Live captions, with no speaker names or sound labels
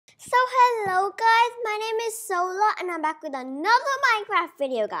So hello guys, my name is Sola and I'm back with another Minecraft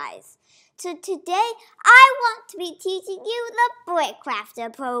video guys. So today I want to be teaching you the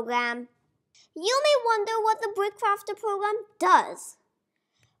Brickcrafter Program. You may wonder what the Brickcrafter Program does.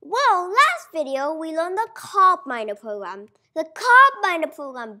 Well, last video we learned the Cob Miner Program. The Cob Miner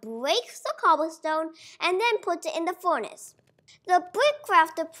Program breaks the cobblestone and then puts it in the furnace. The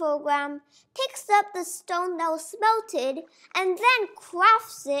Brickcrafter Program picks up the stone that was smelted and then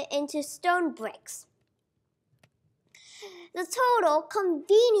crafts it into stone bricks. The turtle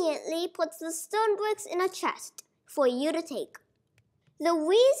conveniently puts the stone bricks in a chest for you to take. The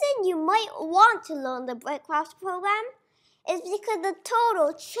reason you might want to learn the Brickcrafter Program is because the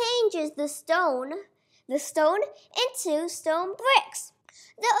turtle changes the stone into stone bricks.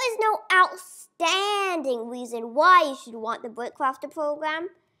 There is no outstanding reason why you should want the Brickcrafter Program,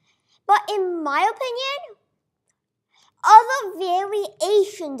 but in my opinion, other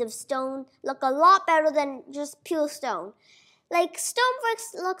variations of stone look a lot better than just pure stone. Like stone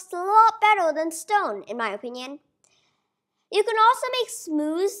bricks looks a lot better than stone, in my opinion. You can also make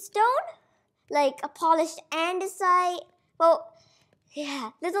smooth stone, like a polished andesite. Well,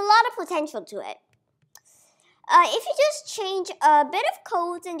 yeah, there's a lot of potential to it. If you just change a bit of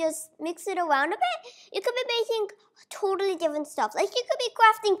codes and just mix it around a bit, you could be making totally different stuff. Like you could be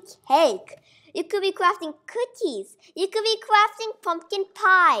crafting cake. You could be crafting cookies. You could be crafting pumpkin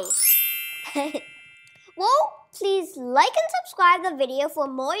pie. Well, please like and subscribe the video for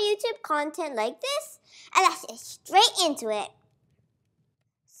more YouTube content like this. And let's get straight into it.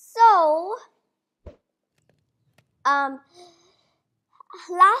 So, last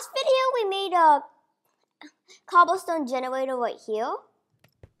video we made a cobblestone generator right here.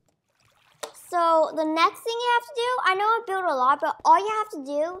 So the next thing you have to do, I know I built a lot, but all you have to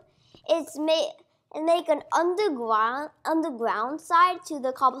do is make an underground side to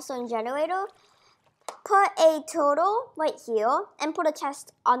the cobblestone generator. Put a turtle right here and put a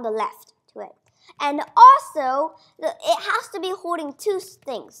chest on the left to it. And also, it has to be holding two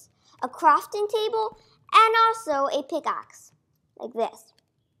things, a crafting table and also a pickaxe, like this.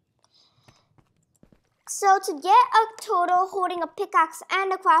 So to get a turtle holding a pickaxe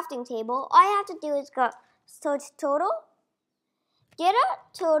and a crafting table, all you have to do is go search turtle, get a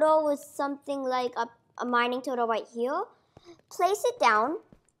turtle with something like a mining turtle right here, place it down,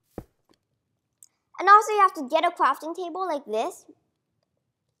 and also you have to get a crafting table like this,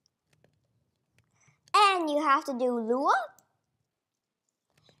 and you have to do Lua,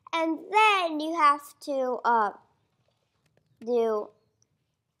 and then you have to do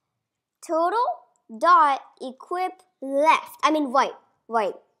turtle dot equip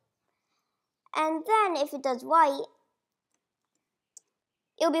right. And then if it does right,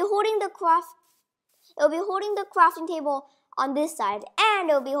 it'll be holding the crafting table on this side, and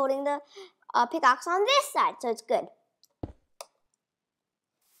it'll be holding the pickaxe on this side, so it's good.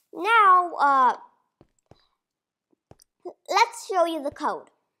 Now, let's show you the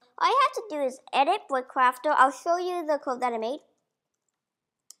code. All you have to do is edit Brickcrafter. I'll show you the code that I made.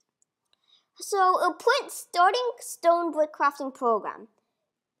 So it'll print starting stone brick crafting program.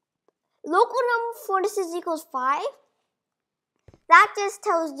 Local number of furnaces equals 5. That just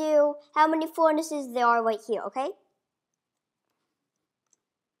tells you how many furnaces there are right here, okay?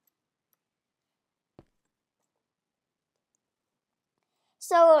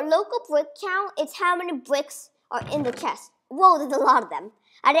 So local brick count, it's how many bricks are in the chest. Whoa, there's a lot of them.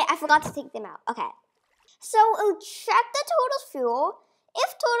 I forgot to take them out. Okay. So it'll check the turtle's fuel.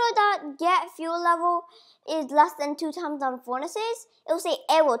 If turtle.get fuel level is less than 2 times on furnaces, it will say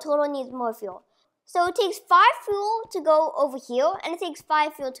error, turtle needs more fuel. So it takes 5 fuel to go over here, and it takes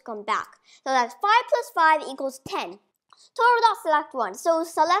 5 fuel to come back. So that's 5 plus 5 equals 10. Turtle.select 1, so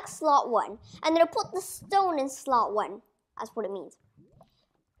select slot 1, and then it'll put the stone in slot 1. That's what it means.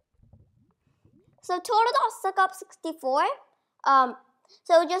 So turtle.suckup 64,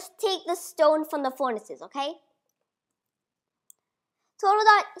 so just take the stone from the furnaces, okay? So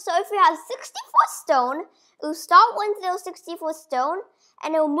if we have 64 stone, it will start with those 64 stone,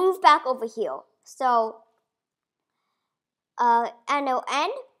 and it will move back over here. So, and it'll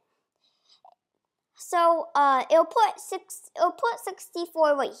end. So it'll put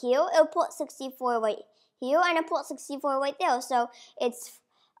 64 right here. It'll put 64 right here, and it'll put 64 right there. So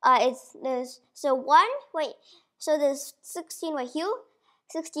So there's 16 right here,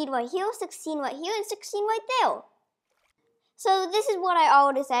 16 right here, 16 right here, and 16 right there. So this is what I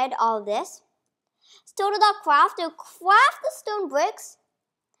already said, all of this. Turtle.craft, it'll craft the stone bricks,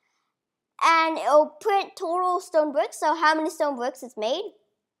 and it'll print total stone bricks, so how many stone bricks it's made.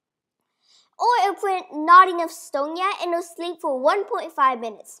 Or it'll print not enough stone yet, and it'll sleep for 1.5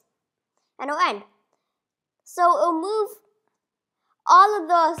 minutes. and it'll end. So it'll move all of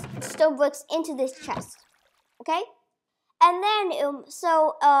the stone bricks into this chest, okay? And then,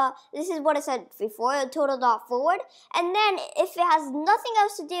 this is what I said before, it'll total dot forward. And then if it has nothing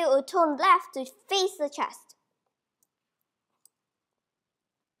else to do, it'll turn left to face the chest.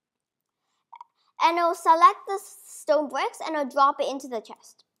 And it'll select the stone bricks and it'll drop it into the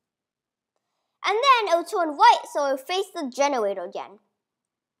chest. And then it'll turn right, so it'll face the generator again.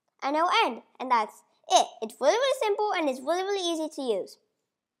 And it'll end, and that's it. It's really, really simple and it's really, really easy to use.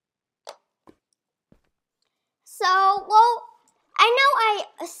 So, well, I know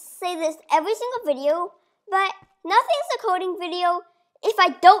I say this every single video, but nothing's a coding video if I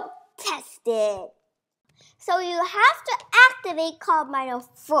don't test it. So you have to activate Cob Miner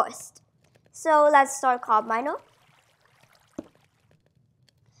first. So let's start Cob Miner.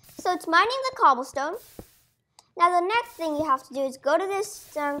 So it's mining the cobblestone. Now the next thing you have to do is go to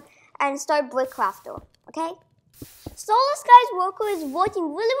this and start Brickcrafter, okay? Solar Sky's worker is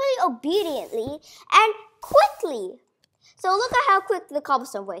working really, really obediently and quickly. So look at how quick the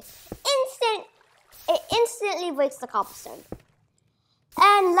cobblestone breaks. It instantly breaks the cobblestone.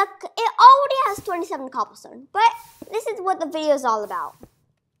 And look, it already has 27 cobblestone. But this is what the video is all about.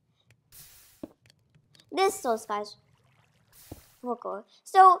 This Solar Sky's worker.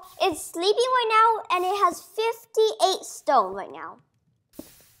 So it's sleeping right now and it has 58 stone right now.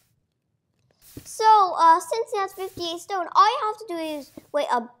 So, since it has 58 stone, all you have to do is wait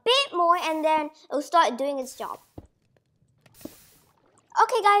a bit more and then it'll start doing its job.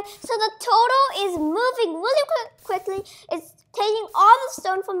 Okay guys, so the total is moving really quickly. It's taking all the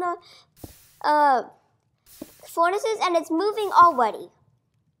stone from the furnaces and it's moving already.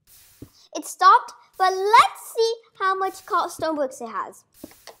 It stopped, but let's see how much stone bricks it has.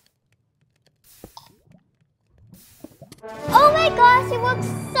 Oh my gosh, it works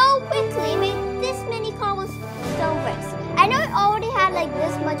so quickly. It made this many cobblestone bricks. I know it already had like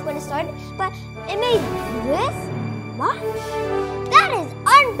this much when it started, but it made this much? That is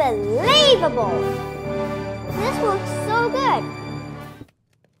unbelievable. This works so good.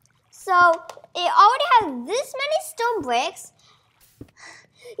 So, it already has this many stone bricks.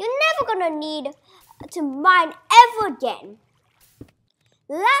 You're never gonna need to mine ever again.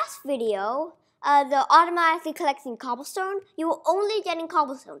 Last video, the automatically collecting cobblestone, you were only getting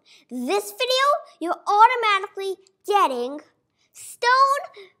cobblestone. This video, you're automatically getting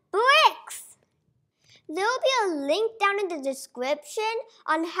stone bricks. There will be a link down in the description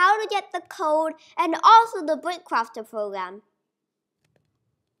on how to get the code and also the Brickcrafter program.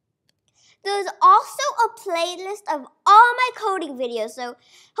 There's also a playlist of all my coding videos, so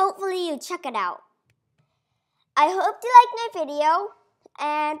hopefully you check it out. I hope you liked my video,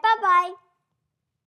 and bye-bye.